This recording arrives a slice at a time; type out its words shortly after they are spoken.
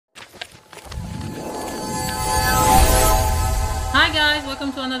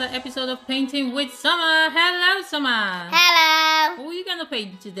welcome to another episode of Painting with Somma. Hello, Somma. Hello. Who are you gonna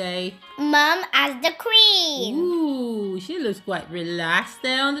paint today? Mom as the queen. Ooh, she looks quite relaxed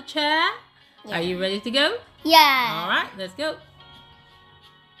there on the chair. Yeah. Are you ready to go? Yeah. All right, let's go.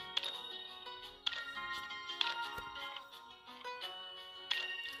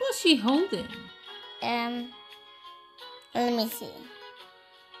 What's she holding? Let me see.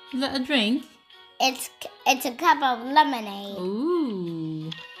 Is that a drink? It's a cup of lemonade. Ooh.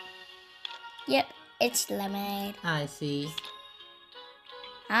 Yep, it's lemonade. I see.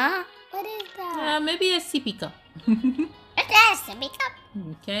 Huh? What is that? Maybe a sippy cup. It's a sippy cup.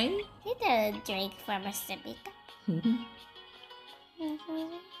 Okay. It's a drink from a sippy cup.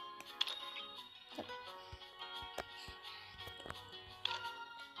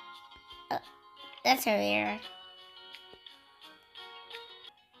 That's weird.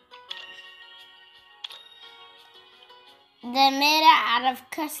 They're made out of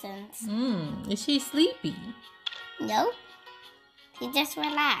cushions. Is she sleepy? Nope. He just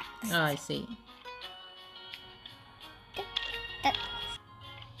relaxed. Oh, I see.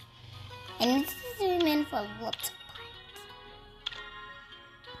 And this is zoom in for lots of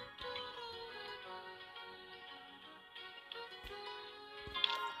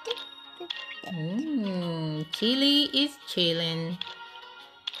parts. Chili is chilling.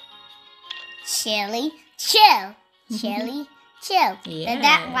 Chili, chill. Chili, chill. Yeah, Did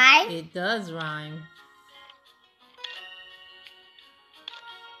that rhyme? It does rhyme.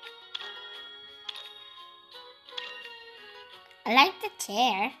 I like the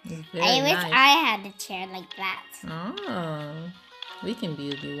chair. I wish nice. I had a chair like that. Oh, we can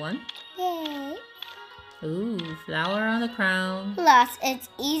build you one. Yay. Ooh, flower on the crown. Plus, it's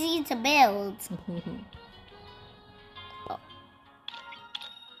easy to build.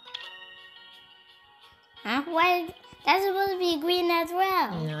 Huh? Why? That's supposed to be green as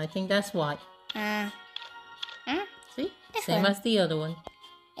well. No, I think that's white. Huh? See? This Same one. as the other one.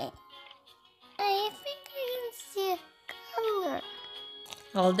 I think I can see a color.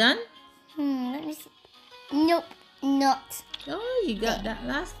 All done? Let me see. Nope, not. Oh, you got that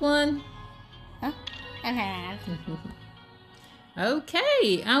last one. Huh?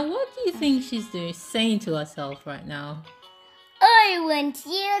 Okay, and what do you think she's saying to herself right now? I want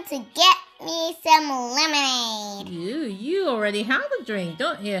you to get me some lemonade. You already have a drink,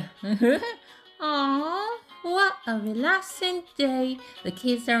 don't you? Aww, what a relaxing day. The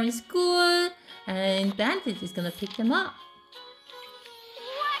kids are in school and Bandit is gonna pick them up.